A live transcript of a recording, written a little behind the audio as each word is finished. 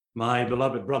My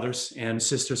beloved brothers and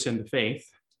sisters in the faith,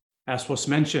 as was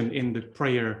mentioned in the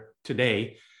prayer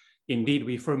today, indeed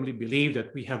we firmly believe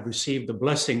that we have received the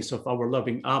blessings of our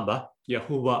loving Abba,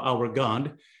 Yahuwah our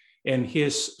God, and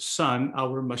his Son,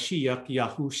 our Mashiach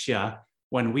Yahushua,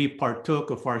 when we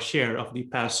partook of our share of the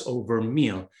Passover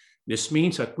meal. This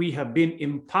means that we have been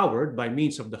empowered by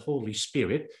means of the Holy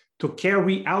Spirit to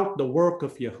carry out the work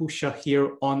of Yahushua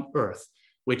here on earth,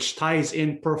 which ties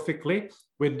in perfectly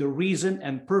with the reason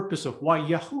and purpose of why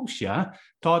Yahushua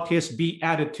taught his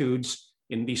Beatitudes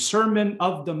in the Sermon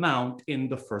of the Mount in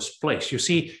the first place. You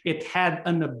see, it had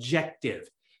an objective.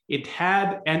 It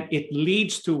had, and it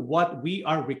leads to what we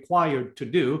are required to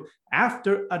do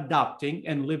after adopting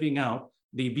and living out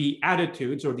the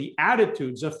Beatitudes or the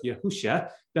attitudes of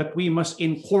Yahushua that we must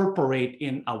incorporate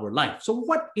in our life. So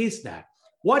what is that?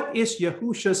 What is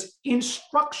Yahushua's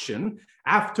instruction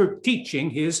after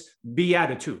teaching his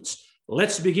Beatitudes?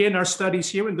 Let's begin our studies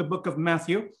here in the book of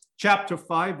Matthew, chapter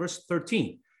 5, verse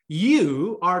 13.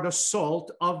 You are the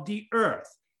salt of the earth,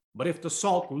 but if the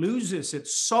salt loses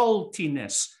its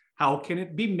saltiness, how can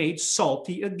it be made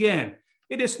salty again?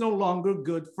 It is no longer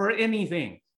good for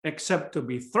anything except to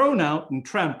be thrown out and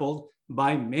trampled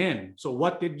by men. So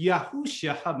what did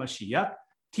Yahushua HaMashiach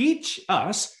teach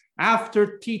us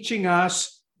after teaching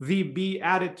us the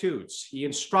Beatitudes? He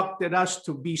instructed us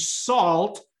to be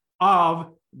salt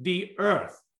of the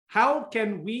earth. How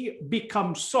can we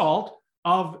become salt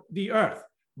of the earth?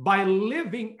 By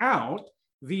living out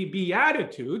the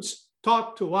Beatitudes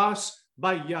taught to us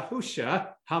by Yahushua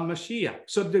HaMashiach.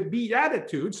 So the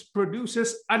Beatitudes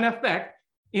produces an effect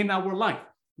in our life.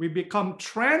 We become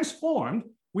transformed.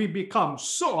 We become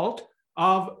salt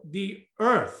of the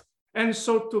earth. And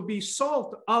so to be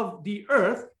salt of the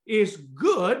earth is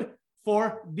good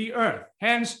for the earth.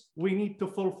 Hence, we need to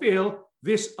fulfill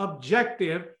this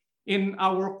objective in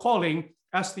our calling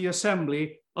as the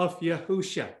assembly of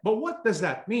Yahushua. But what does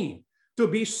that mean, to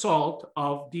be salt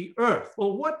of the earth?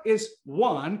 Well, what is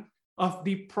one of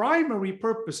the primary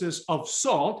purposes of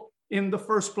salt in the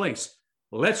first place?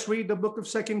 Let's read the book of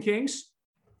 2 Kings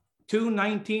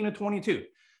 2:19 and 22.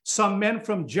 Some men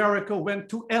from Jericho went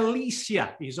to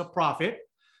Elisha, he's a prophet,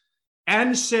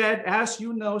 and said, as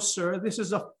you know, sir, this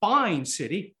is a fine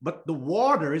city, but the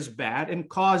water is bad and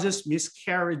causes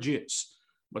miscarriages.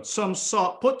 But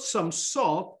put some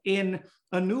salt in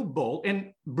a new bowl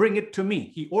and bring it to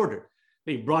me, he ordered.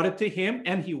 They brought it to him,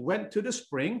 and he went to the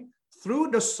spring,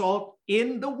 threw the salt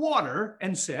in the water,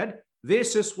 and said,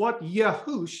 this is what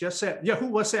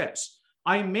Yahuwah says,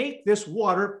 I make this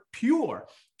water pure,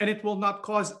 and it will not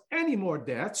cause any more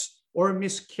deaths or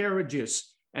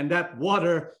miscarriages. And that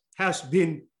water has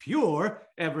been pure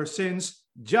ever since,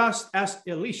 just as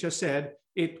Elisha said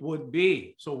it would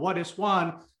be. So what is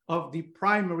one of the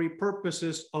primary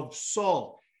purposes of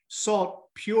salt?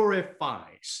 Salt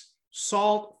purifies.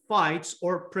 Salt fights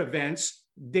or prevents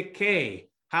decay.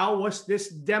 How was this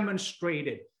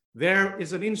demonstrated? There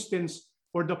is an instance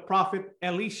where the prophet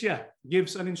Elisha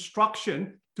gives an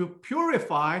instruction to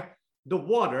purify the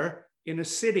water in a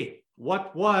city.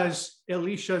 What was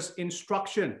Elisha's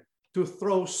instruction? To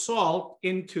throw salt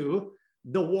into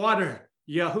the water.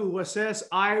 Yahuwah says,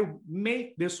 I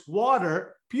make this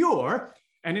water pure,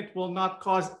 and it will not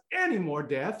cause any more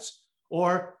deaths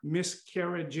or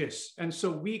miscarriages. And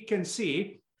so we can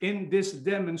see in this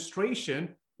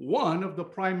demonstration, one of the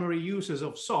primary uses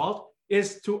of salt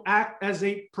is to act as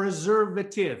a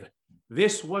preservative.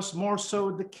 This was more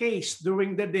so the case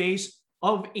during the days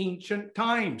of ancient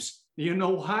times. You know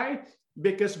why?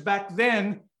 Because back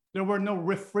then, there were no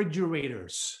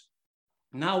refrigerators.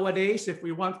 Nowadays, if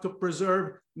we want to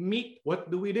preserve meat,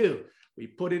 what do? We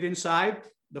put it inside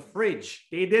the fridge.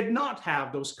 They did not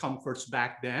have those comforts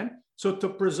back then. So to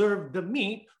preserve the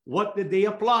meat, what did they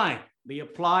apply? They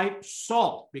applied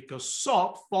salt, because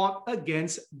salt fought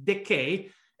against decay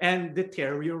and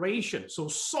deterioration. So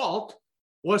salt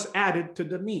was added to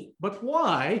the meat. But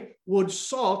why would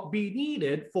salt be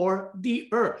needed for the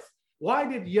earth? Why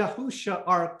did Yahushua,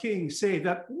 our King, say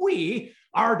that we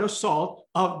are the salt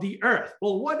of the earth?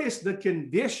 Well, what is the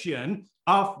condition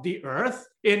of the earth?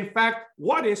 In fact,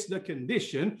 what is the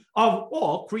condition of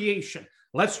all creation?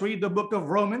 Let's read the book of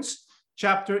Romans,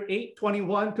 chapter 8,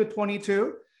 21 to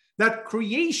 22, that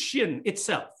creation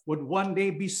itself would one day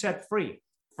be set free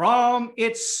from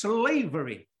its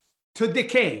slavery to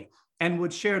decay and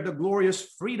would share the glorious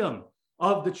freedom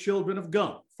of the children of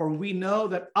God. For we know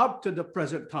that up to the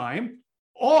present time,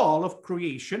 all of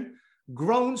creation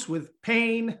groans with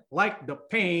pain like the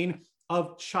pain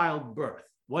of childbirth.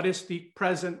 What is the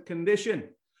present condition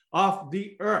of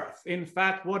the earth? In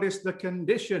fact, what is the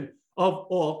condition of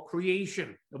all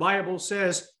creation. The Bible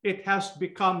says it has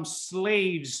become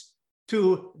slaves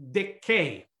to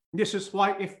decay. This is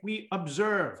why if we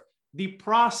observe the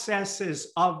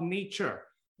processes of nature,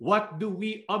 what do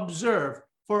we observe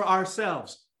for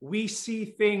ourselves? We see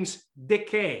things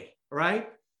decay, right?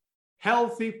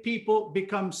 Healthy people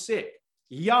become sick.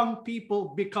 Young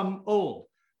people become old.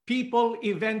 People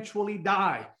eventually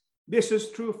die. This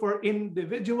is true for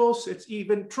individuals. It's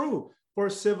even true for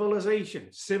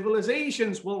civilizations.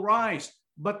 Civilizations will rise,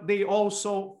 but they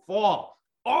also fall.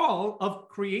 All of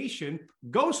creation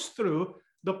goes through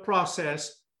the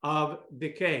process of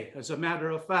decay. As a matter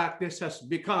of fact, this has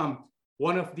become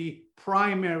one of the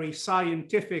primary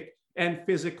scientific and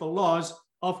physical laws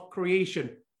of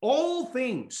creation. All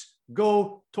things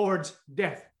go towards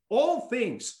death. All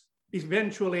things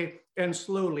eventually and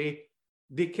slowly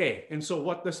decay. And so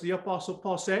what does the Apostle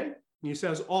Paul say? He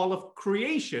says, all of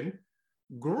creation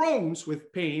groans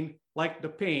with pain like the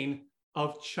pain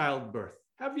of childbirth.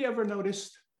 Have you ever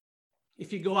noticed?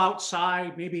 If you go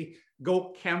outside, maybe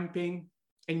go camping,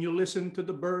 and you listen to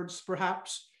the birds,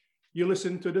 perhaps, you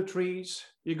listen to the trees,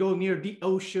 you go near the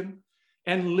ocean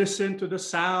and listen to the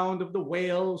sound of the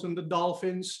whales and the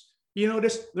dolphins. You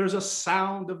notice there's a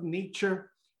sound of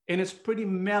nature, and it's pretty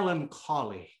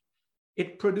melancholy.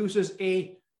 It produces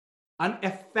an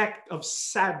effect of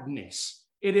sadness.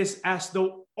 It is as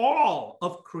though all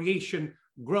of creation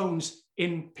groans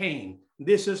in pain.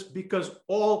 This is because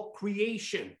all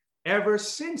creation, ever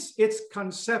since its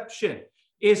conception,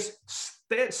 is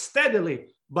steadily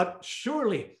but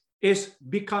surely is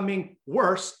becoming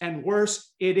worse and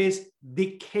worse. It is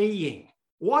decaying.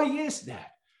 Why is that?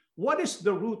 What is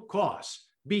the root cause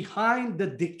behind the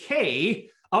decay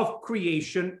of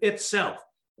creation itself?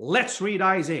 Let's read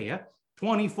Isaiah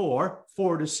 24,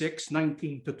 4-6,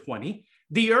 19-20.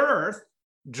 The earth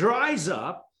dries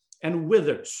up and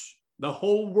withers. The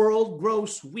whole world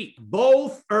grows weak.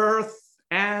 Both earth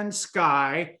and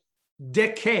sky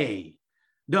decay.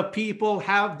 The people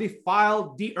have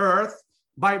defiled the earth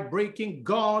by breaking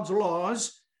God's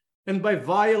laws and by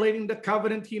violating the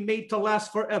covenant he made to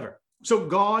last forever. So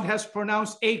God has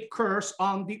pronounced a curse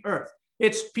on the earth.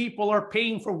 Its people are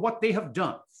paying for what they have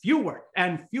done. Fewer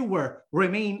and fewer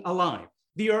remain alive.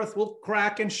 The earth will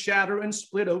crack and shatter and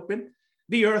split open.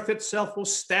 The earth itself will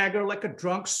stagger like a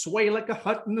drunk, sway like a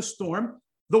hut in the storm.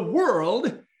 The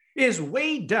world is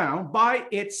weighed down by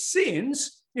its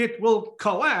sins. It will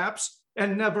collapse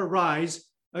and never rise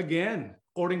again.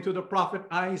 According to the prophet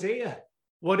Isaiah,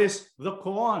 what is the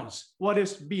cause? What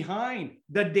is behind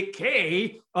the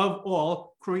decay of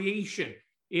all creation?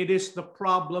 It is the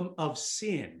problem of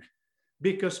sin,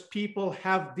 because people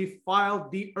have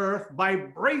defiled the earth by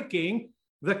breaking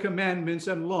the commandments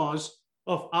and laws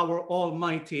of our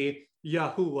Almighty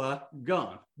Yahuwah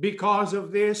God. Because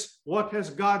of this, what has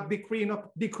God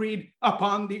decreed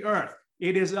upon the earth?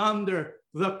 It is under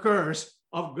the curse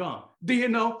of God. Do you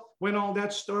know when all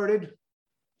that started?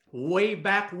 Way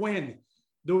back when,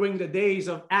 during the days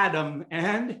of Adam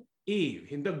and Eve,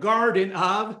 in the Garden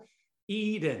of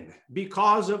Eden.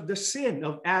 Because of the sin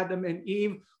of Adam and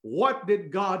Eve, what did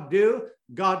God do?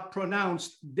 God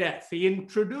pronounced death. He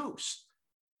introduced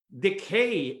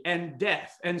decay and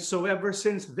death. And so ever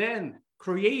since then,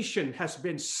 creation has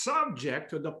been subject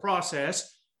to the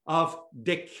process of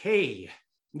decay.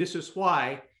 This is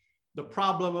why the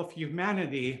problem of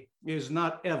humanity is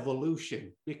not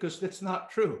evolution, because that's not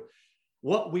true.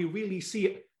 What we really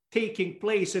see taking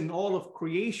place in all of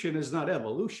creation is not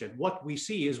evolution. What we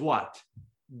see is what?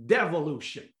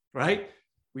 Devolution, right?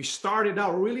 We started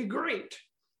out really great,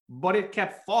 but it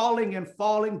kept falling and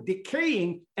falling,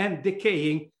 decaying and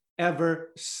decaying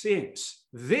ever since.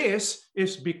 This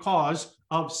is because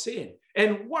of sin.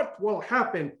 And what will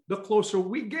happen the closer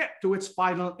we get to its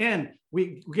final end?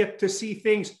 We get to see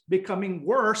things becoming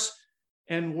worse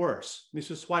and worse.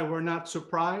 This is why we're not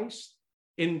surprised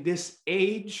in this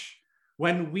age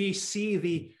when we see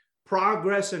the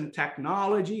progress in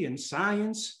technology and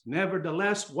science.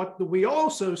 Nevertheless, what do we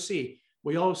also see?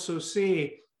 We also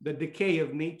see the decay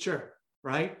of nature,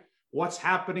 right? What's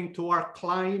happening to our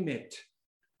climate?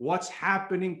 What's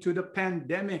happening to the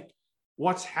pandemic?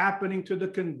 What's happening to the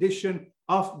condition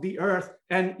of the earth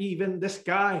and even the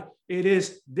sky? It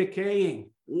is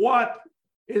decaying.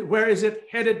 Where is it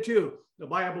headed to? The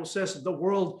Bible says the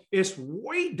world is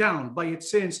weighed down by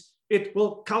its sins. It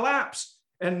will collapse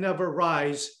and never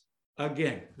rise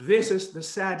again. This is the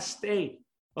sad state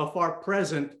of our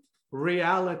present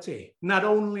reality. Not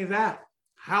only that,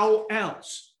 how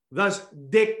else does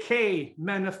decay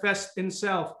manifest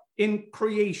itself in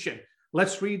creation?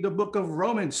 Let's read the book of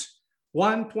Romans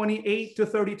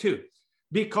 1:28-32.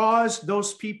 because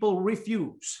those people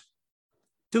refuse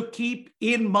to keep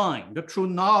in mind the true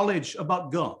knowledge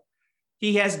about God,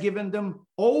 he has given them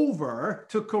over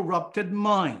to corrupted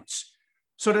minds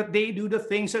so that they do the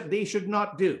things that they should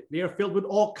not do. They are filled with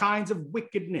all kinds of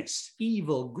wickedness,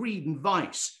 evil, greed, and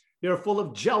vice. They are full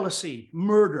of jealousy,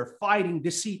 murder, fighting,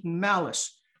 deceit, and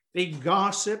malice. They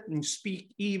gossip and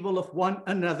speak evil of one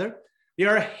another. They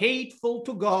are hateful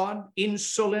to God,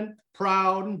 insolent,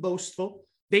 proud, and boastful.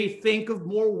 They think of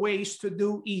more ways to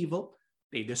do evil.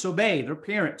 They disobey their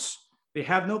parents. They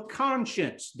have no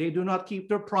conscience. They do not keep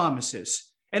their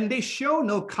promises. And they show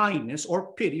no kindness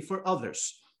or pity for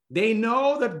others. They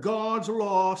know that God's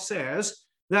law says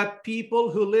that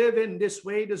people who live in this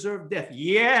way deserve death.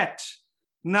 Yet,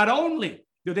 not only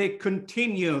do they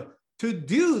continue to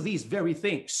do these very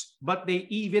things, but they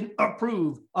even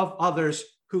approve of others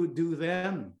who do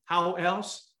them. How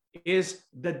else is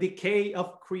the decay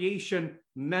of creation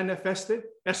manifested,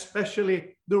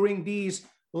 especially during these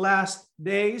last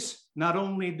days? Not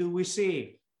only do we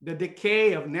see the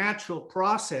decay of natural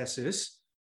processes,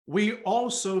 we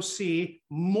also see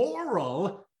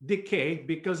moral decay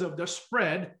because of the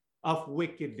spread of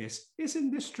wickedness.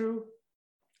 Isn't this true?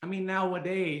 I mean,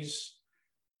 nowadays,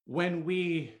 when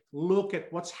we look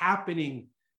at what's happening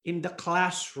in the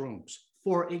classrooms,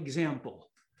 for example,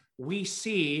 we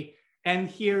see and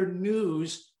hear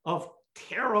news of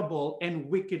terrible and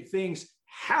wicked things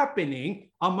happening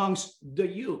amongst the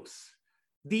youth.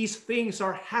 These things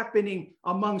are happening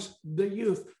amongst the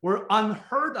youth, were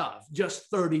unheard of just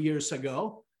 30 years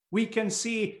ago. We can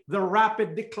see the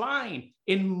rapid decline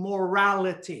in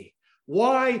morality.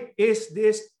 Why is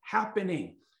this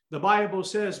happening? The Bible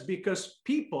says because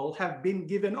people have been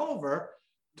given over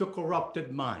to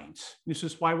corrupted minds. This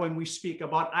is why when we speak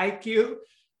about IQ,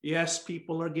 yes,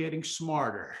 people are getting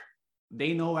smarter.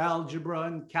 They know algebra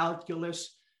and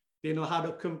calculus. They know how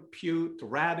to compute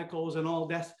radicals and all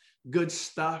that good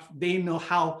stuff. They know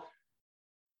how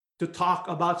to talk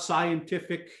about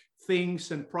scientific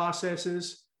things and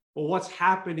processes. But what's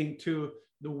happening to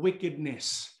the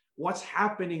wickedness? What's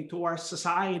happening to our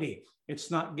society? It's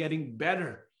not getting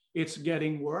better. It's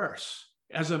getting worse.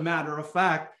 As a matter of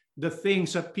fact, the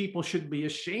things that people should be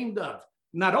ashamed of,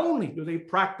 not only do they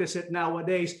practice it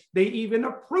nowadays, they even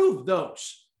approve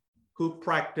those who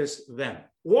practice them.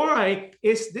 Why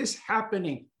is this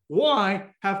happening? Why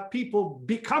have people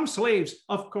become slaves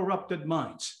of corrupted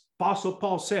minds? Apostle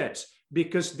Paul says,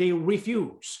 because they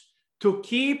refuse to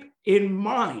keep in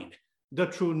mind the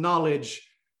true knowledge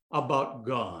about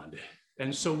God.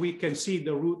 And so we can see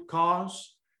the root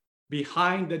cause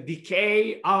behind the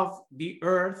decay of the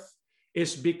earth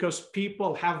is because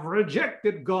people have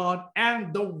rejected God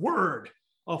and the word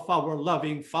of our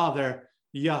loving Father,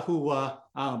 Yahuwah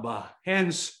Abba.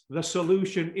 Hence, the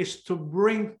solution is to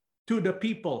bring to the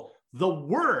people the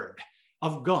word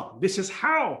of God. This is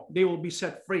how they will be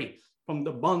set free from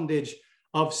the bondage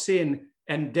of sin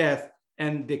and death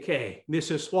and decay. This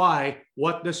is why,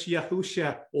 what does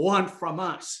Yahushua want from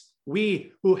us?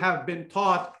 We who have been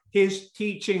taught his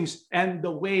teachings and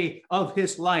the way of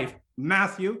his life.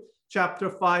 Matthew chapter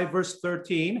 5, verse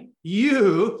 13,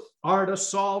 you are the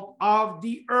salt of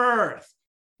the earth.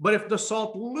 But if the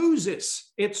salt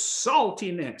loses its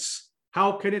saltiness,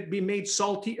 how can it be made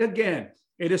salty again?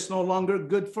 It is no longer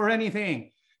good for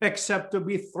anything except to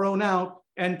be thrown out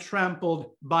and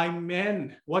trampled by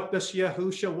men. What does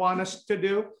Yahushua want us to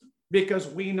do? Because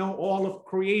we know all of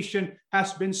creation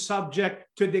has been subject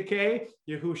to decay.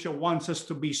 Yahushua wants us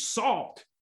to be salt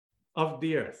of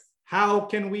the earth. How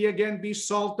can we again be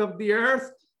salt of the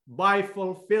earth? By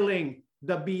fulfilling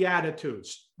the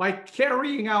Beatitudes, by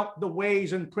carrying out the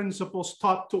ways and principles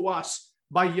taught to us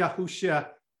by Yahushua,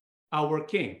 our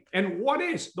King. And what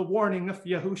is the warning of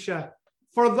Yahushua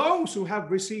for those who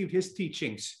have received his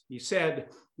teachings? He said,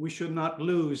 we should not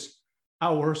lose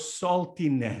our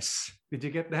saltiness. Did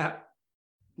you get that?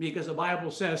 Because the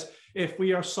Bible says, if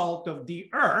we are salt of the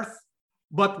earth,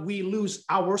 but we lose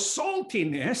our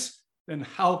saltiness, then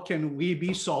how can we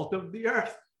be salt of the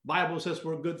earth? Bible says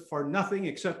we're good for nothing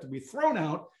except to be thrown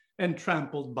out and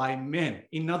trampled by men.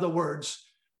 In other words,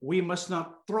 we must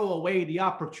not throw away the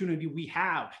opportunity we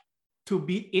have to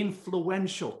be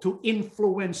influential, to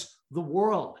influence the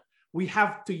world. We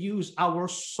have to use our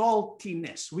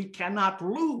saltiness. We cannot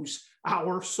lose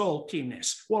our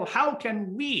saltiness. Well, how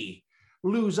can we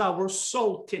lose our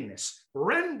saltiness,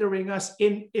 rendering us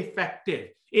ineffective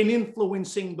in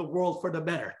influencing the world for the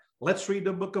better? Let's read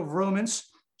the book of Romans,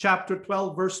 chapter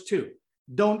 12, verse 2.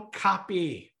 Don't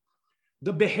copy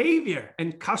the behavior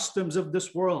and customs of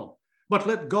this world, but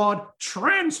let God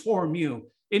transform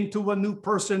you into a new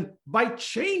person by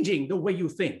changing the way you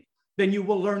think. then you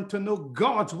will learn to know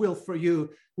God's will for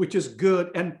you, which is good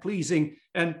and pleasing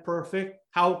and perfect.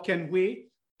 How can we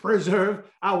preserve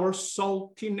our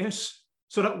saltiness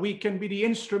so that we can be the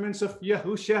instruments of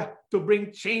Yahushua to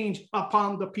bring change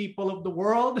upon the people of the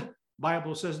world?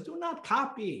 Bible says, do not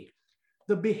copy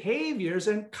the behaviors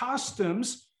and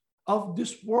customs of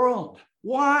this world.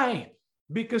 Why?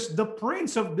 Because the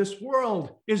prince of this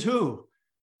world is who?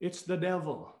 It's the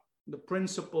devil. The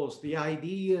principles, the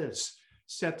ideas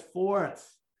set forth,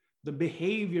 the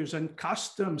behaviors and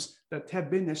customs that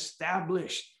have been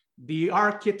established. The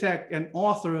architect and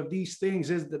author of these things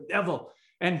is the devil,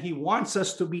 and he wants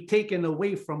us to be taken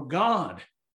away from God.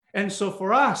 And so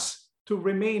for us to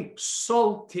remain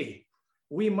salty,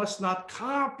 we must not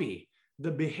copy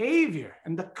the behavior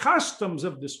and the customs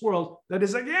of this world that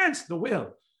is against the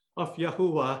will of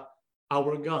Yahuwah,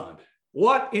 our God.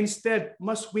 What instead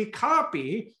must we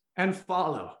copy and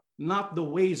follow? Not the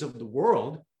ways of the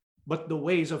world, but the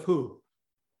ways of who?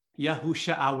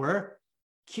 Yahushua, our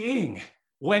King.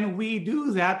 When we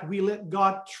do that, we let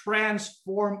God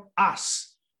transform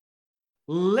us.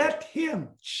 Let him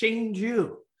change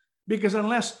you. Because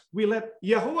unless we let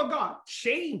Yahuwah God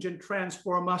change and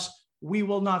transform us, we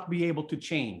will not be able to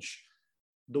change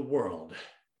the world.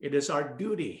 It is our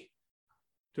duty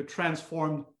to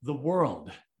transform the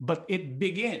world, but it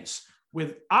begins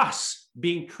with us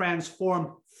being transformed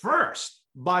first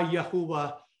by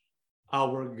Yahuwah,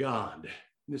 our God.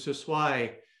 This is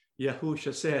why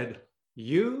Yahushua said,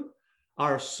 you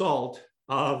are salt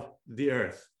of the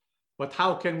earth. But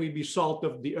how can we be salt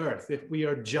of the earth if we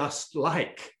are just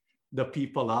like the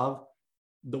people of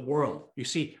the world? You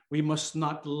see, we must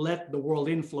not let the world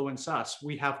influence us.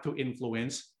 We have to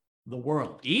influence the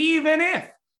world, even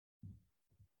if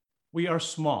we are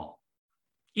small,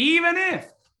 even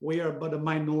if we are but a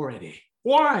minority.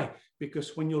 Why?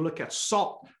 Because when you look at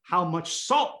salt, how much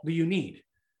salt do you need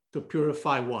to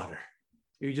purify water?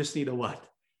 You just need a what?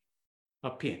 A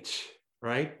pinch,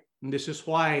 right? And this is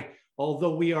why,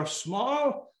 although we are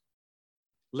small,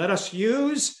 let us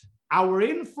use our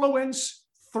influence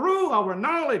through our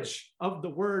knowledge of the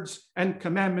words and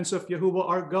commandments of Yahuwah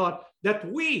our God, that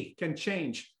we can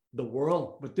change the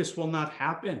world. But this will not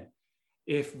happen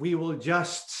if we will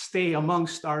just stay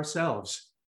amongst ourselves.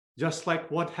 Just like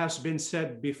what has been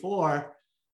said before,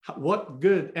 what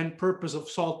good and purpose of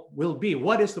salt will be?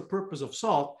 What is the purpose of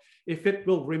salt if it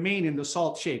will remain in the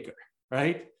salt shaker,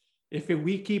 right? If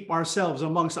we keep ourselves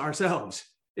amongst ourselves,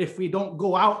 if we don't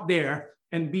go out there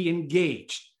and be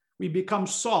engaged, we become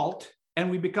salt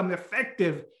and we become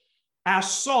effective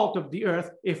as salt of the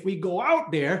earth if we go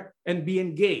out there and be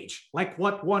engaged. Like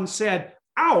what one said,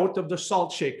 out of the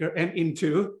salt shaker and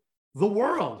into the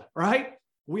world, right?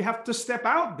 We have to step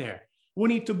out there. We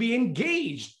need to be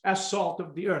engaged as salt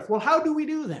of the earth. Well, how do we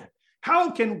do that?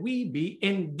 How can we be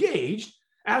engaged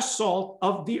as salt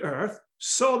of the earth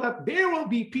so that there will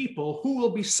be people who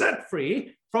will be set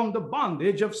free from the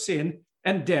bondage of sin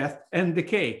and death and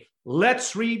decay?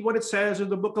 Let's read what it says in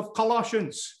the book of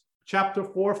Colossians, chapter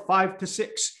 4, 5-6.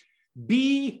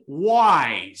 Be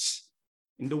wise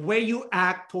in the way you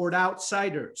act toward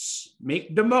outsiders.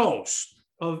 Make the most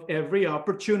of every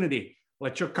opportunity.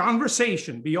 Let your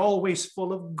conversation be always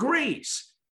full of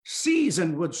grace,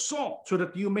 seasoned with salt, so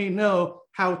that you may know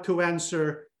how to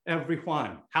answer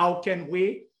everyone. How can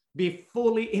we be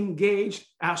fully engaged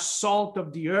as salt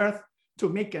of the earth to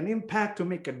make an impact, to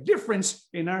make a difference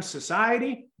in our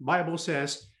society? Bible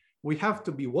says we have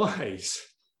to be wise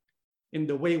in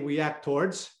the way we act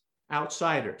towards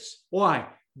outsiders. Why?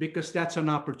 Because that's an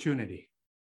opportunity.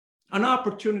 An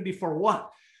opportunity for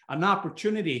what? An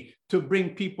opportunity to bring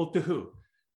people to who?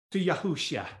 To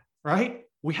Yahushua, right?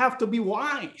 We have to be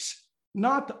wise,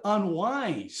 not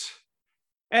unwise.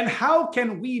 And how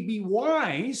can we be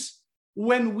wise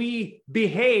when we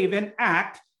behave and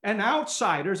act and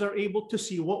outsiders are able to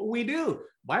see what we do?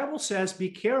 Bible says, be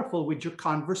careful with your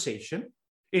conversation.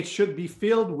 It should be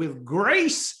filled with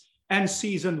grace and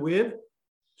seasoned with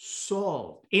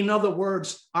salt. In other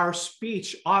words, our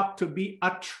speech ought to be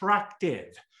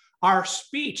attractive. Our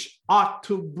speech ought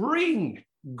to bring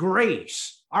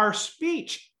grace. Our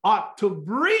speech ought to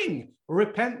bring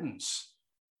repentance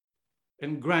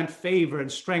and grant favor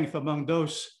and strength among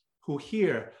those who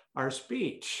hear our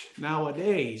speech.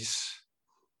 Nowadays,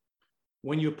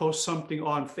 when you post something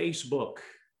on Facebook,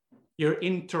 you're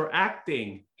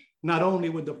interacting not only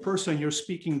with the person you're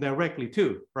speaking directly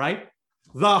to, right?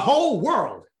 The whole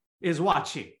world is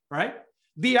watching, right?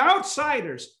 The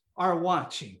outsiders are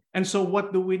watching. And so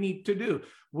what do we need to do?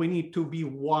 We need to be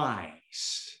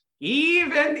wise.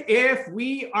 Even if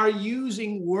we are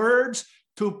using words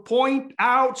to point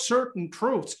out certain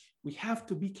truths, we have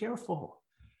to be careful.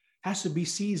 It has to be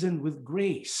seasoned with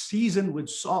grace, seasoned with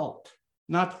salt,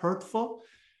 not hurtful,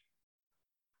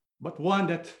 but one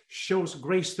that shows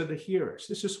grace to the hearers.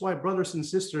 This is why, brothers and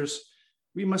sisters,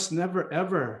 we must never,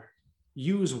 ever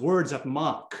use words that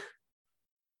mock.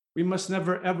 We must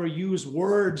never, ever use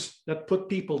words that put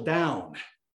people down.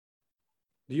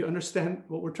 Do you understand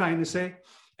what we're trying to say?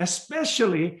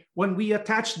 Especially when we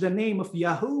attach the name of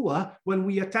Yahuwah, when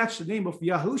we attach the name of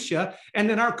Yahusha, and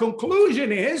then our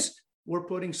conclusion is we're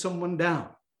putting someone down.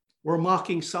 We're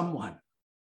mocking someone.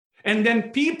 And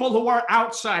then people who are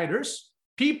outsiders,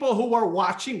 people who are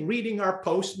watching, reading our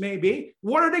post maybe,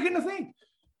 what are they going to think?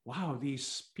 Wow,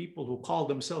 these people who call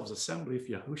themselves Assembly of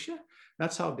Yahusha,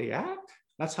 that's how they act?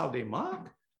 That's how they mock?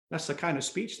 That's the kind of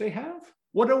speech they have?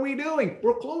 What are we doing?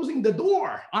 We're closing the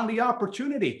door on the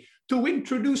opportunity to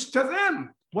introduce to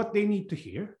them what they need to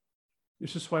hear.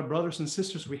 This is why, brothers and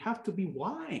sisters, we have to be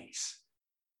wise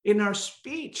in our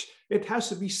speech. It has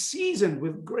to be seasoned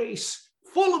with grace,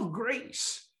 full of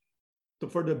grace,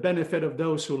 for the benefit of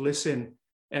those who listen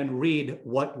and read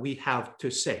what we have to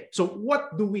say. So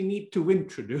what do we need to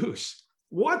introduce?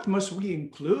 What must we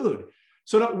include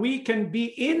so that we can be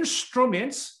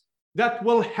instruments that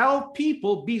will help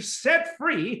people be set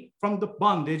free from the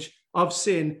bondage of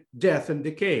sin, death, and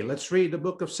decay? Let's read the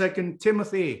book of 2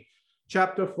 Timothy,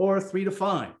 chapter 4,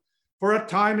 3-5. For a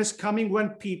time is coming when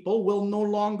people will no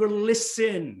longer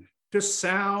listen to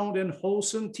sound and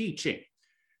wholesome teaching.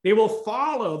 They will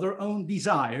follow their own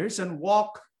desires and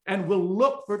will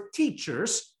look for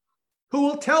teachers who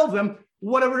will tell them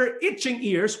whatever their itching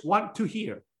ears want to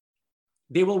hear.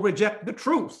 They will reject the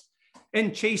truth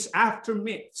and chase after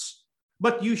myths.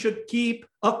 But you should keep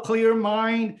a clear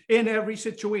mind in every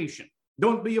situation.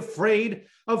 Don't be afraid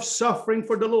of suffering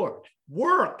for the Lord.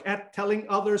 Work at telling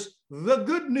others the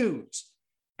good news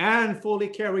and fully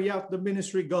carry out the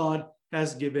ministry God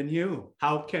has given you.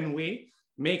 How can we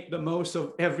make the most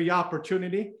of every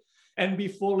opportunity and be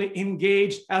fully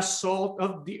engaged as salt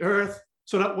of the earth,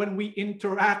 so that when we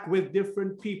interact with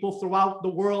different people throughout the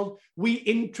world, we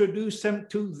introduce them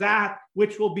to that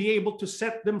which will be able to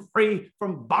set them free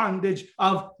from bondage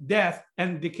of death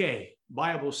and decay?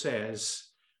 Bible says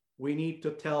we need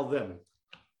to tell them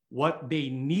what they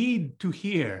need to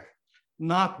hear,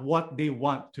 not what they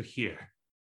want to hear.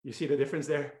 You see the difference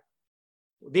there?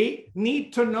 They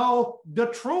need to know the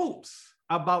truth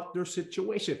about their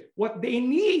situation, what they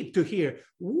need to hear.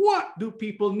 What do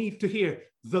people need to hear?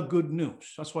 The good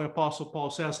news. That's why Apostle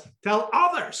Paul says, tell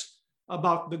others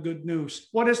about the good news.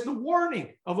 What is the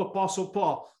warning of Apostle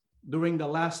Paul? During the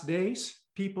last days,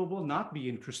 people will not be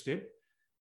interested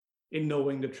in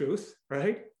knowing the truth,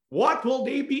 right? What will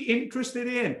they be interested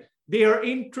in? They are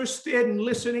interested in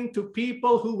listening to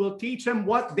people who will teach them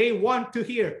what they want to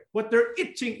hear, what their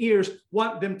itching ears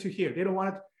want them to hear. They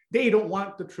don't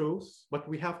want the truth, but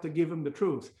we have to give them the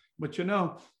truth. But you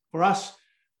know, for us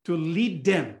to lead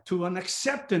them to an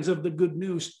acceptance of the good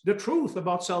news, the truth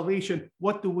about salvation,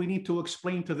 what do we need to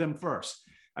explain to them first?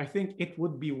 I think it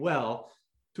would be well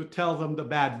to tell them the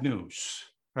bad news,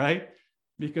 right?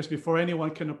 Because before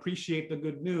anyone can appreciate the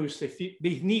good news,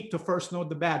 they need to first know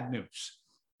the bad news.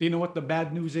 Do you know what the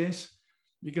bad news is?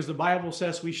 Because the Bible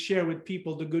says we share with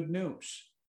people the good news,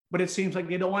 but it seems like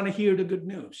they don't want to hear the good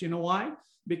news. You know why?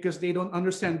 Because they don't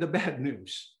understand the bad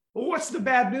news. Well, what's the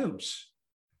bad news?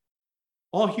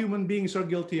 All human beings are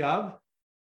guilty of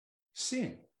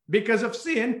sin. Because of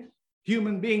sin,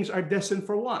 human beings are destined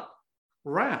for what?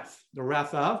 Wrath. The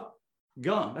wrath of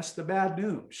God. That's the bad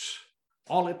news.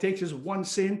 All it takes is one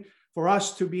sin for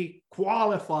us to be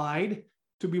qualified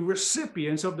to be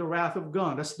recipients of the wrath of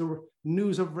God. That's the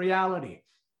news of reality.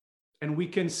 And we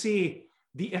can see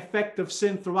the effect of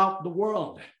sin throughout the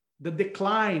world, the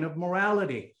decline of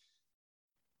morality,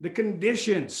 the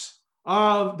conditions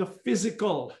of the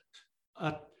physical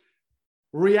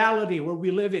reality where we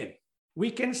live in.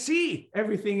 We can see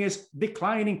everything is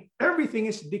declining, everything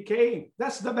is decaying.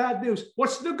 That's the bad news.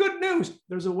 What's the good news?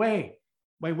 There's a way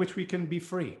by which we can be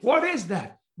free. What is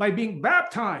that? By being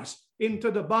baptized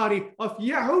into the body of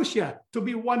Yahushua, to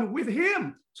be one with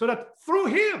him, so that through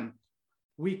him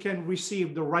we can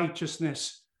receive the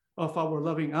righteousness of our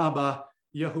loving Abba,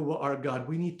 Yahuwah our God.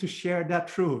 We need to share that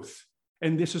truth.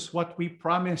 And this is what we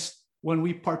promised when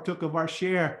we partook of our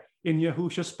share in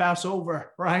Yahushua's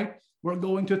Passover, right? We're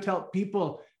going to tell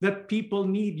people that people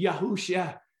need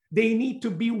Yahushua. They need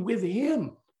to be with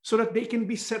him so that they can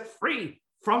be set free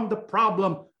from the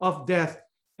problem of death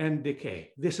and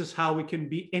decay. This is how we can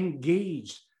be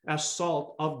engaged as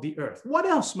salt of the earth. What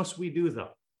else must we do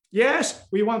though? Yes,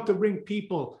 we want to bring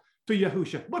people to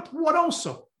Yahushua. But what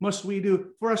also must we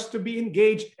do for us to be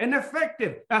engaged and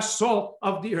effective as salt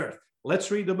of the earth?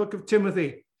 Let's read the book of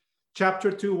Timothy,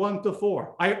 chapter 2,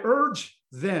 1-4. I urge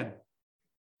then,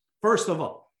 first of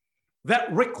all,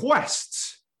 that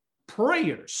requests,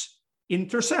 prayers,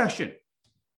 intercession,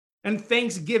 and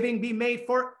thanksgiving be made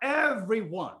for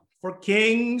everyone, for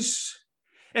kings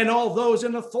and all those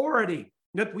in authority,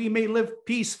 that we may live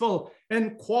peaceful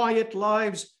and quiet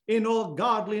lives in all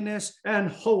godliness and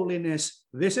holiness.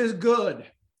 This is good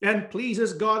and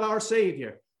pleases God our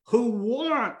Savior, who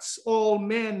wants all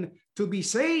men to be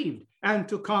saved and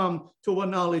to come to a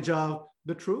knowledge of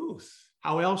the truth.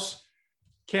 How else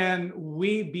can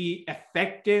we be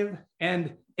effective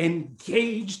and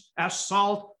engaged as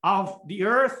salt of the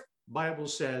earth? Bible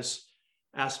says,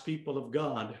 as people of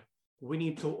God, we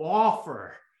need to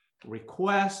offer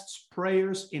requests,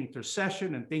 prayers,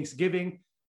 intercession, and thanksgiving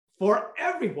for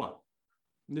everyone.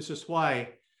 And this is why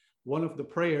one of the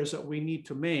prayers that we need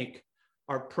to make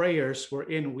are prayers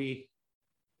wherein we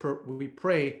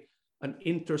pray an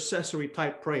intercessory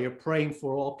type prayer, praying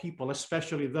for all people,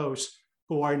 especially those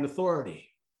who are in authority.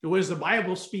 What is the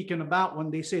Bible speaking about when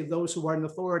they say those who are in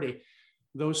authority?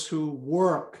 Those who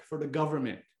work for the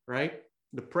government, right?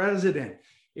 The president.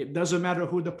 It doesn't matter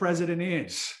who the president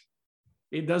is.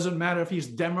 It doesn't matter if he's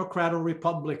Democrat or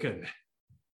Republican.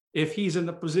 If he's in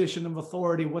the position of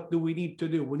authority, what do we need to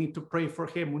do? We need to pray for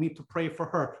him. We need to pray for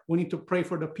her. We need to pray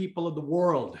for the people of the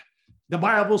world. The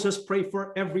Bible says pray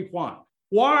for everyone.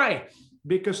 Why?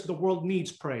 Because the world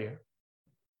needs prayer.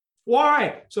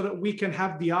 Why? So that we can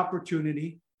have the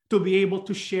opportunity to be able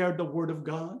to share the word of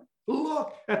God.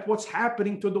 Look at what's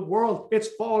happening to the world. It's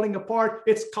falling apart.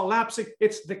 It's collapsing.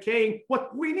 It's decaying.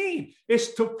 What we need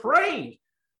is to pray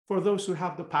for those who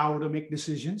have the power to make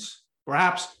decisions.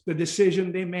 Perhaps the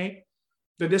decision they make,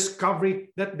 the discovery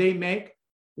that they make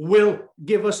will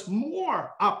give us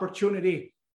more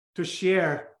opportunity to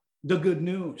share the good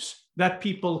news that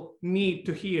people need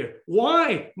to hear.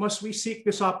 Why must we seek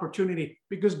this opportunity?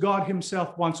 Because God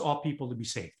himself wants all people to be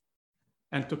saved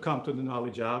and to come to the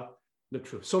knowledge of the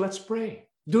truth. So let's pray.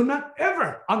 Do not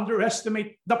ever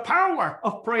underestimate the power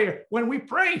of prayer. When we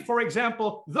pray, for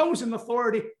example, those in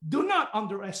authority, do not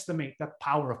underestimate that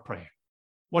power of prayer.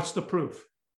 What's the proof?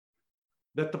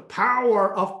 That the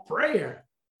power of prayer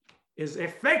is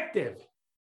effective.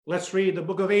 Let's read the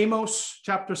book of Amos,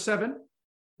 chapter 7,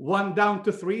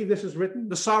 1-3. This is written,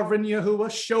 the sovereign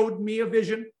Yahuwah showed me a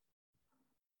vision.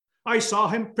 I saw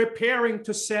him preparing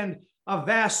to send a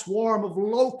vast swarm of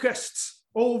locusts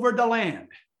over the land.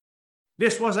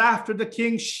 This was after the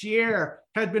king's share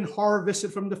had been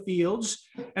harvested from the fields,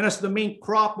 and as the main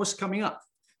crop was coming up.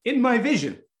 In my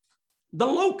vision, the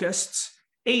locusts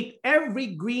ate every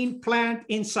green plant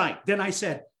in sight. Then I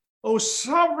said, O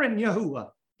sovereign Yahuwah,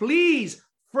 please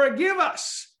forgive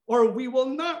us, or we will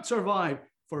not survive,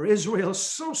 for Israel is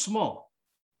so small.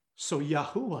 So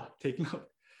Yahuwah, take note,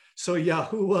 so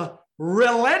Yahuwah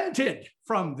relented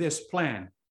from this plan.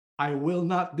 I will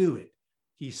not do it,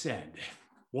 he said.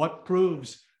 What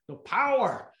proves the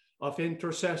power of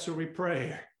intercessory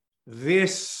prayer?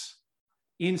 This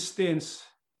instance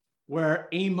where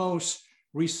Amos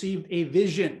received a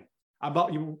vision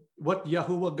about what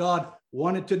Yahuwah God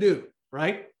wanted to do,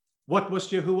 right? What was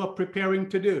Yahuwah preparing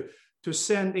to do? To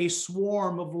send a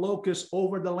swarm of locusts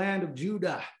over the land of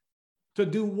Judah. To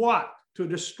do what? To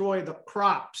destroy the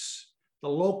crops. The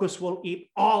locusts will eat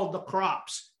all the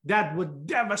crops. That would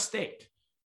devastate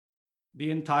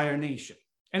the entire nation.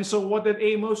 And so what did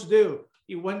Amos do?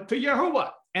 He went to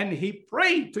Yahuwah and he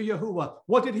prayed to Yahuwah.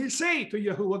 What did he say to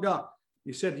Yahuwah God?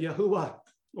 He said, Yahuwah,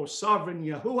 O sovereign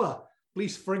Yahuwah,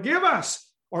 please forgive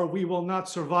us, or we will not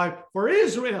survive, for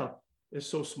Israel is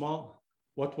so small.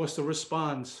 What was the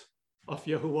response of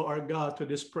Yahuwah our God to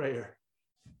this prayer?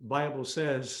 The Bible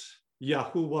says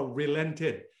Yahuwah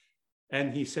relented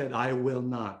and he said, I will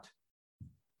not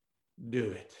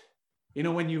do it. You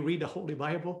know, when you read the Holy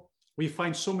Bible, we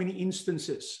find so many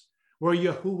instances where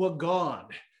Yahuwah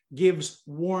God gives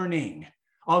warning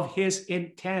of his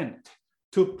intent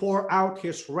to pour out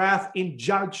his wrath in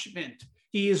judgment.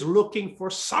 He is looking for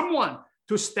someone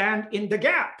to stand in the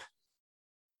gap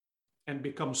and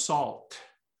become salt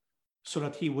so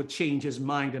that he would change his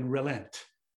mind and relent.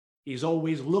 He's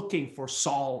always looking for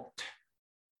salt.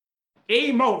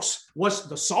 Amos was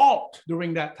the salt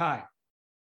during that time.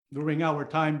 During our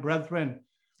time, brethren,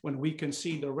 when we can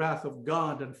see the wrath of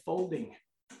God unfolding,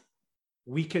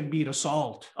 we can be the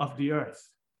salt of the earth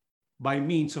by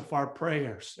means of our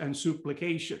prayers and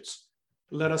supplications.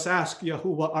 Let us ask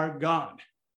Yahuwah our God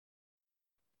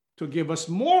to give us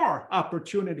more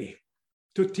opportunity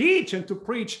to teach and to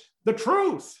preach the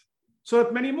truth so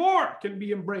that many more can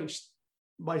be embraced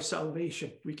by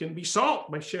salvation. We can be salt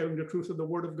by sharing the truth of the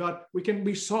word of God. We can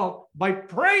be salt by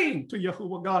praying to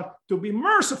Yahuwah God to be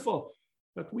merciful,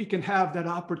 that we can have that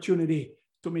opportunity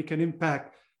to make an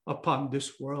impact upon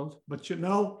this world. But you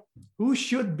know, who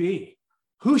should be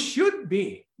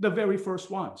the very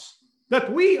first ones that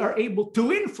we are able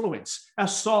to influence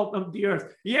as salt of the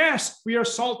earth? Yes, we are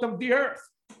salt of the earth,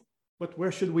 but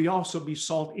where should we also be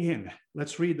salt in?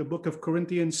 Let's read the book of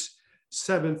Corinthians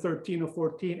 7:13 or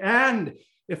 14. And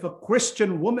if a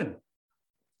Christian woman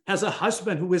has a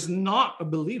husband who is not a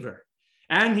believer,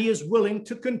 and he is willing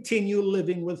to continue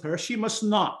living with her, she must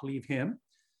not leave him.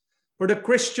 For the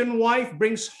Christian wife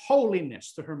brings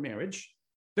holiness to her marriage.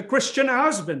 The Christian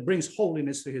husband brings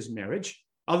holiness to his marriage.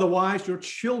 Otherwise, your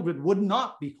children would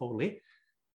not be holy,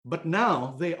 but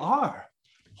now they are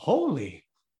holy.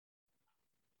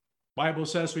 Bible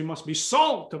says we must be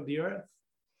salt of the earth.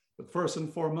 But first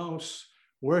and foremost,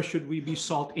 where should we be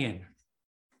salt in?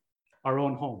 Our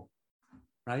own home,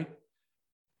 right?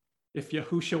 If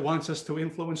Yahushua wants us to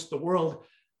influence the world,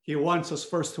 he wants us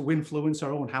first to influence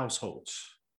our own households.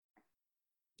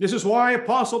 This is why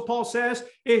Apostle Paul says,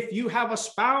 if you have a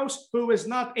spouse who is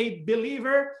not a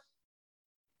believer,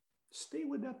 stay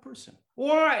with that person.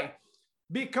 Why?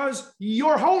 Because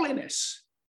your holiness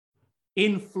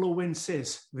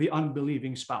influences the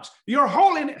unbelieving spouse. Your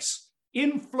holiness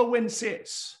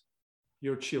influences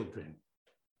your children.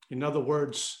 In other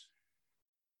words,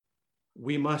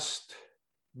 we must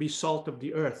be salt of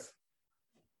the earth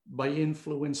by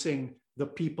influencing the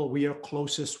people we are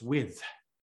closest with.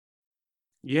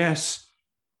 Yes,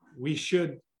 we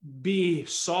should be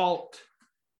salt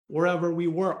wherever we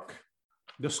work,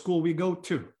 the school we go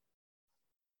to,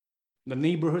 the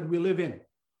neighborhood we live in.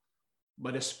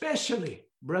 But especially,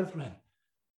 brethren,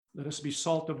 let us be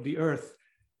salt of the earth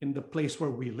in the place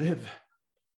where we live.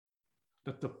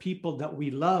 That the people that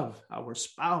we love, our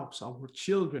spouse, our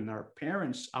children, our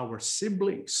parents, our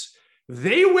siblings,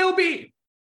 they will be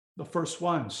the first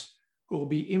ones who will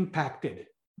be impacted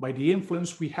by the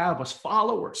influence we have as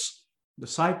followers,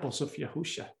 disciples of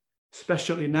Yahushua.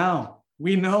 Especially now,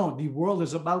 we know the world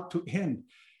is about to end.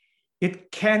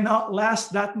 It cannot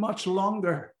last that much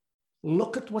longer.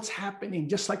 Look at what's happening.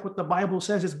 Just like what the Bible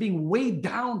says, it's being weighed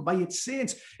down by its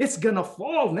sins. It's going to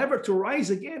fall, never to rise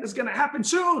again. It's going to happen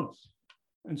soon.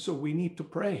 And so we need to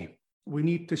pray. We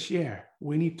need to share.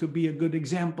 We need to be a good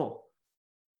example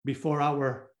before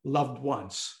our loved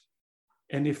ones.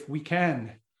 And if we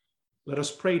can, let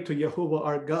us pray to Yahuwah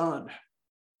our God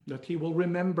that he will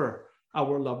remember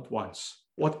our loved ones.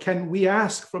 What can we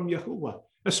ask from Yahuwah,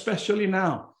 especially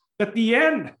now that the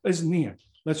end is near?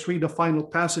 Let's read the final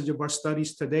passage of our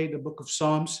studies today, the book of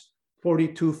Psalms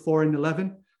 42, 4 and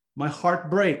 11. My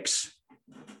heart breaks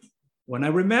when I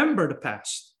remember the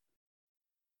past.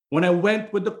 When I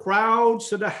went with the crowds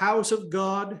to the house of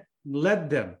God, and led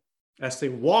them as they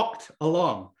walked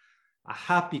along, a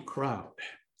happy crowd,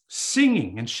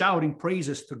 singing and shouting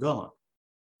praises to God.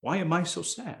 Why am I so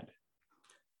sad?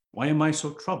 Why am I so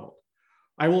troubled?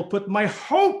 I will put my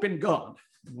hope in God.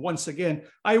 Once again,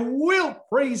 I will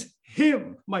praise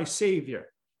him, my Savior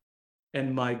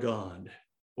and my God.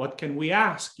 What can we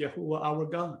ask Yahuwah our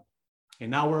God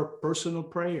in our personal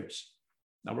prayers,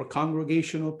 our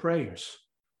congregational prayers?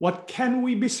 What can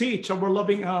we beseech our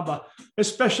loving Abba,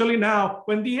 especially now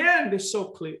when the end is so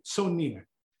clear, so near?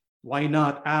 Why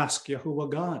not ask Yahuwah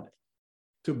God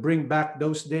to bring back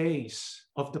those days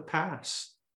of the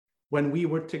past when we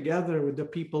were together with the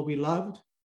people we loved,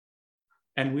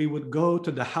 and we would go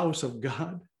to the house of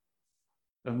God,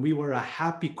 and we were a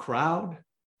happy crowd.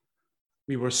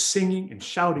 We were singing and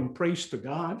shouting praise to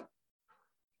God.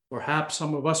 Perhaps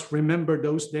some of us remember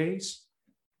those days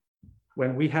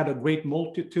when we had a great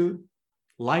multitude,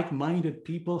 like-minded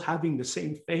people having the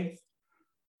same faith.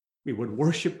 We would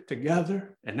worship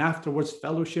together and afterwards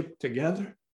fellowship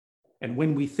together. And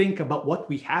when we think about what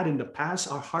we had in the past,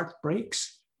 our heart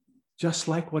breaks, just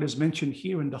like what is mentioned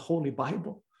here in the Holy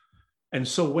Bible. And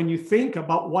so when you think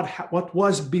about what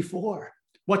was before,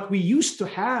 what we used to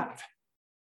have,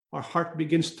 our heart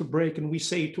begins to break and we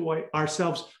say to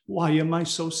ourselves, why am I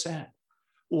so sad?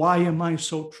 Why am I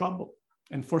so troubled?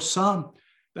 And for some,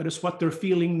 that is what they're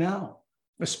feeling now,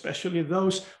 especially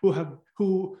those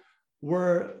who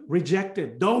were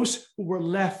rejected, those who were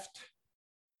left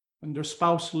and their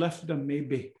spouse left them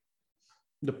maybe.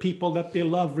 The people that they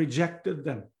love rejected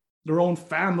them. Their own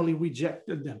family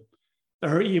rejected them.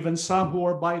 There are even some who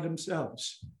are by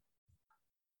themselves.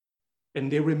 And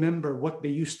they remember what they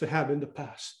used to have in the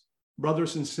past.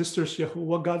 Brothers and sisters,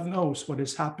 Yahuwah God knows what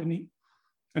is happening.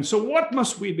 And so what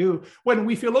must we do when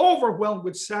we feel overwhelmed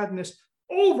with sadness?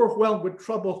 overwhelmed with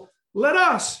trouble, let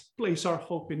us place our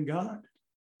hope in God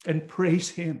and praise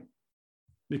him,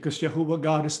 because Yahuwah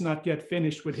God is not yet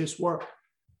finished with his work.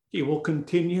 He will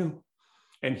continue,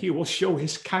 and he will show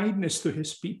his kindness to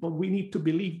his people. We need to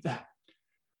believe that.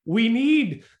 We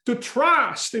need to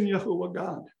trust in Yahuwah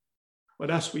God.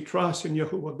 But as we trust in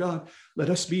Yahuwah God, let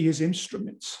us be his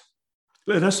instruments.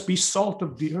 Let us be salt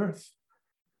of the earth.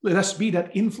 Let us be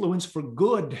that influence for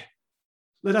good.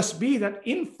 Let us be that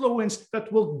influence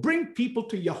that will bring people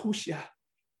to Yahushua.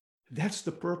 That's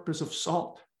the purpose of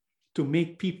salt, to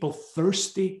make people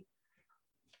thirsty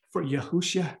for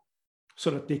Yahushua so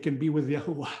that they can be with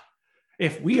Yahuwah.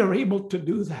 If we are able to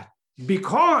do that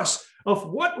because of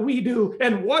what we do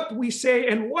and what we say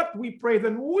and what we pray,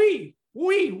 then we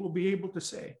will be able to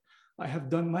say, I have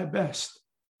done my best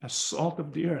as salt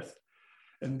of the earth.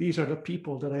 And these are the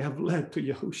people that I have led to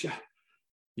Yahushua.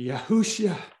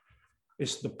 Yahushua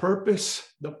is the purpose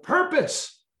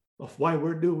of why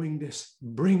we're doing this.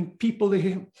 Bring people to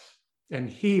him, and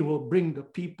he will bring the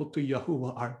people to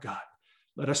Yahuwah our God.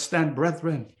 Let us stand,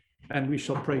 brethren, and we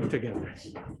shall pray together.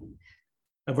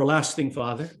 Everlasting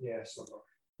Father, Yes, Lord.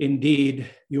 Indeed,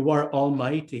 you are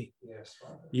almighty. Yes,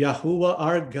 Father. Yahuwah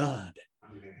our God,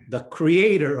 Amen. the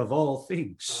creator of all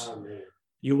things. Amen.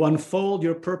 You unfold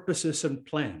your purposes and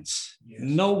plans. Yes.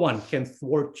 No one can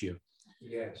thwart you.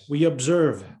 Yes. We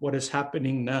observe what is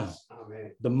happening now,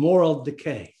 Amen. the moral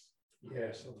decay,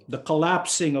 Yes, Lord. the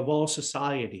collapsing of all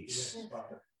societies, Yes,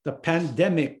 Father. the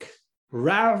pandemic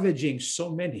ravaging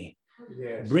so many,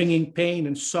 Yes. bringing pain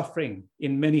and suffering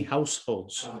in many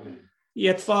households. Amen.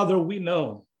 Yet, Father, we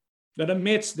know that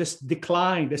amidst this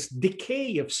decline, this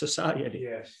decay of society,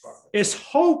 Yes, Father. is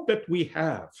hope that we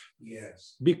have,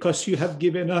 Yes. because you have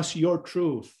given us your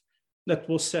truth that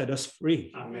will set us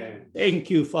free. Amen. Thank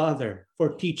you, Father, for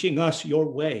teaching us your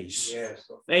ways. Yes,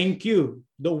 Lord. Thank you,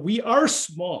 though we are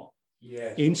small,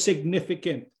 Yes.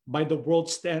 insignificant by the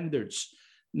world's standards.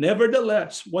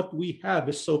 Nevertheless, what we have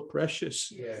is so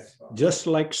precious. Yes, Father. Just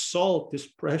like salt is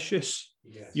precious,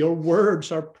 Yes. your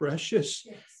words are precious.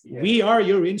 Yes. We are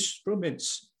your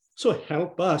instruments. So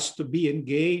help us to be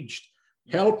engaged.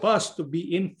 Help us to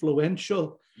be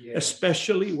influential, Yes.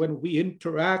 especially when we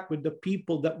interact with the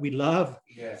people that we love,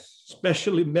 Yes.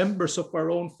 especially members of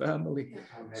our own family.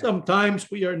 Amen.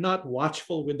 Sometimes we are not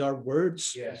watchful with our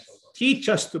words. Yes. Teach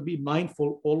us to be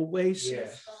mindful always,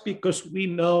 Yes. because we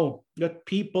know that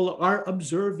people are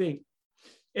observing,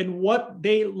 and what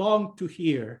they long to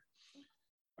hear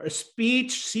are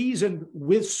speech seasoned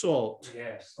with salt,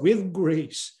 Yes. with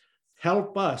grace.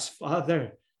 Help us,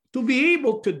 Father, to be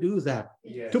able to do that,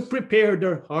 Yes. to prepare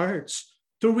their hearts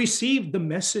to receive the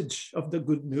message of the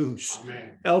good news.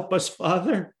 Amen. Help us,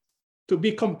 Father, to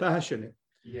be compassionate,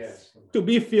 Yes. to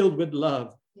be filled with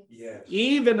love, Yes.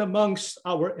 even amongst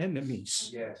our enemies,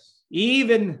 Yes.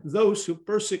 even those who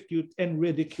persecute and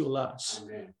ridicule us.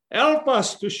 Amen. Help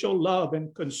us to show love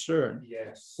and concern.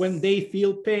 Yes. When they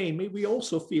feel pain, may we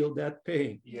also feel that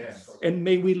pain. Yes. And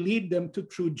may we lead them to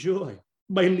true joy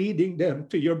by leading them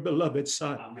to your beloved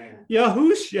Son. Amen.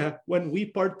 Yahushua, when we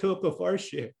partook of our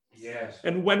share, Yes.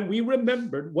 and when we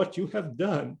remembered what you have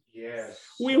done, Yes.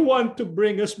 we want to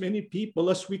bring as many people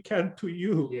as we can to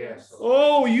you. Yes.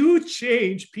 Oh, you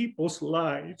change people's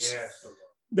lives. Yes.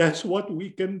 That's what we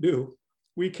can do.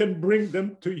 We can bring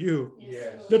them to you.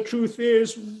 Yes. The truth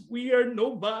is, we are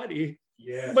nobody,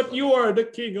 Yes. but you are the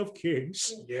King of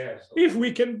Kings. Yes. If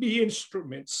we can be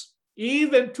instruments,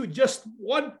 even to just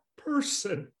one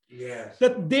person, Yes.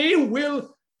 that they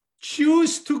will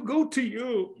choose to go to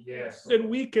you, Yes. then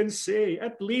we can say,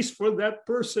 at least for that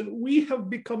person, we have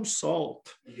become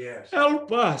salt. Yes.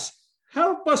 Help us.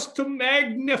 Help us to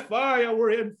magnify our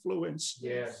influence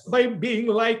Yes. by being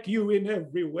like you in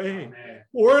every way. Amen.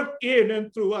 Work in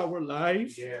and through our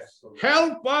life. Yes.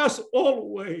 Help us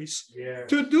always Yes.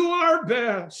 to do our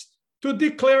best to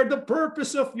declare the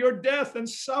purpose of your death and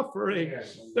suffering,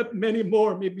 Yes. that many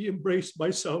more may be embraced by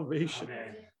salvation.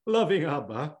 Amen. Loving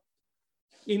Abba,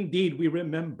 indeed we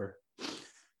remember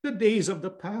the days of the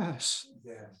past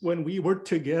Yes. when we were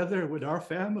together with our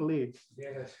family,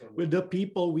 Yes. with the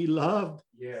people we loved,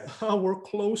 Yes. our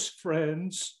close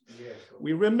friends. Yes.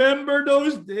 We remember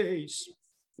those days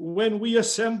when we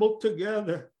assembled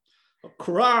together, a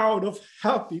crowd of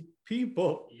happy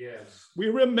people. Yes. We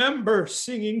remember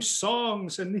singing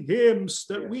songs and hymns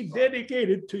that we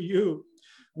dedicated to you.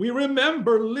 We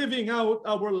remember living out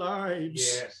our lives,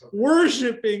 Yes.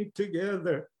 worshiping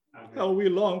together. Amen. How we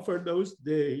long for those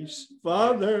days.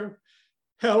 Father,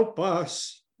 help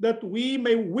us that we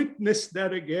may witness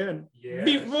that again Yes.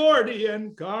 before the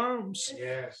end comes.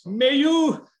 Yes. May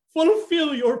you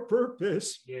fulfill your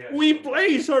purpose. Yes. We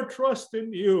place our trust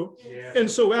in you. Yes. And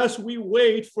so as we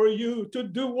wait for you to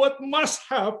do what must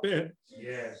happen,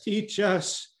 Yes. teach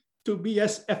us to be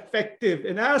as effective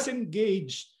and as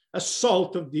engaged as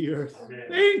salt of the earth. Amen.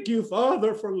 Thank you,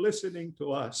 Father, for listening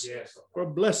to us, Yes. for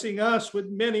blessing us with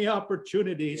many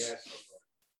opportunities Yes.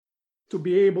 to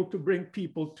be able to bring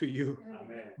people to you.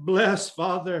 Amen. Bless,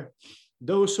 Father,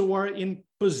 those who are in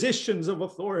positions of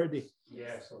authority.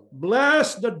 Yes.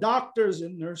 Bless the doctors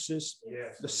and nurses,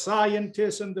 Yes. the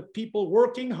scientists and the people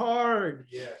working hard.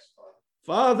 Yes.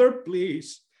 Father,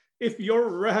 please, if your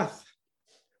wrath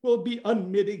will be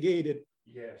unmitigated,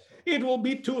 Yes. it will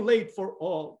be too late for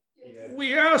all. Yes.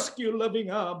 We ask you, loving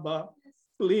Abba,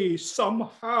 please,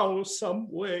 somehow, some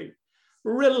way,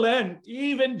 relent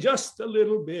even just a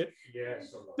little bit,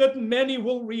 Yes. that many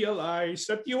will realize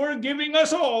that you are giving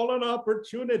us all an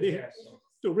opportunity Yes.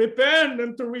 to repent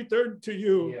and to return to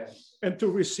you Yes. and to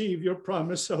receive your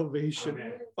promised salvation.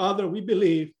 Amen. Father, we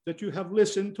believe that you have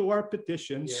listened to our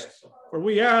petitions, Yes. for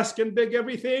we ask and beg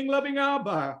everything, loving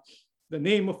Abba, the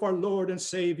name of our Lord and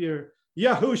Savior,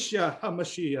 Yahushua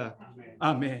HaMashiach. Amen.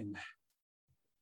 Amen.